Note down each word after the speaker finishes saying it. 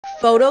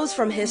Photos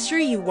from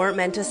history you weren't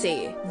meant to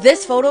see.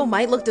 This photo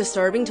might look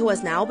disturbing to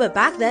us now, but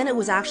back then it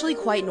was actually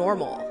quite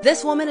normal.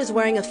 This woman is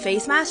wearing a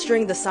face mask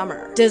during the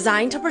summer,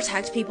 designed to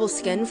protect people's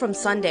skin from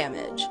sun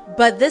damage.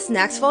 But this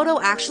next photo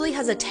actually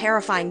has a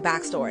terrifying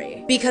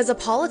backstory, because a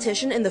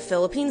politician in the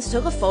Philippines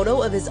took a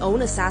photo of his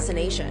own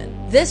assassination.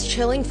 This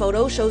chilling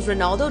photo shows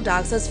Ronaldo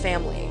Dagsa's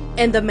family,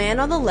 and the man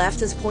on the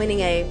left is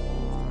pointing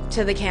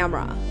to the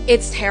camera.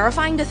 It's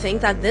terrifying to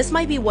think that this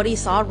might be what he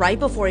saw right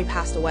before he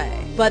passed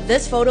away. But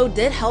this photo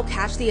did help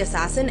catch the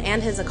assassin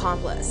and his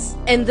accomplice.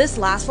 And this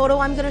last photo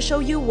I'm gonna show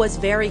you was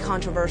very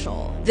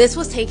controversial. This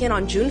was taken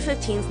on June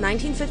 15th,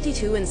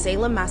 1952 in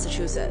Salem,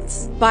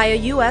 Massachusetts, by a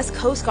US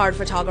Coast Guard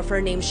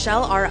photographer named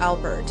Shell R.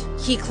 Alpert.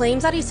 He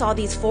claims that he saw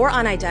these 4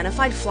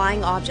 unidentified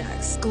flying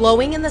objects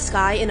glowing in the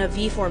sky in a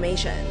V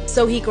formation.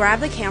 So he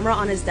grabbed the camera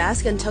on his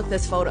desk and took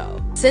this photo.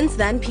 Since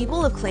then,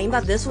 people have claimed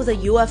that this was a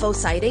UFO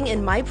sighting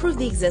and might prove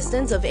the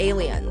existence of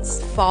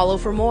aliens. Follow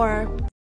for more.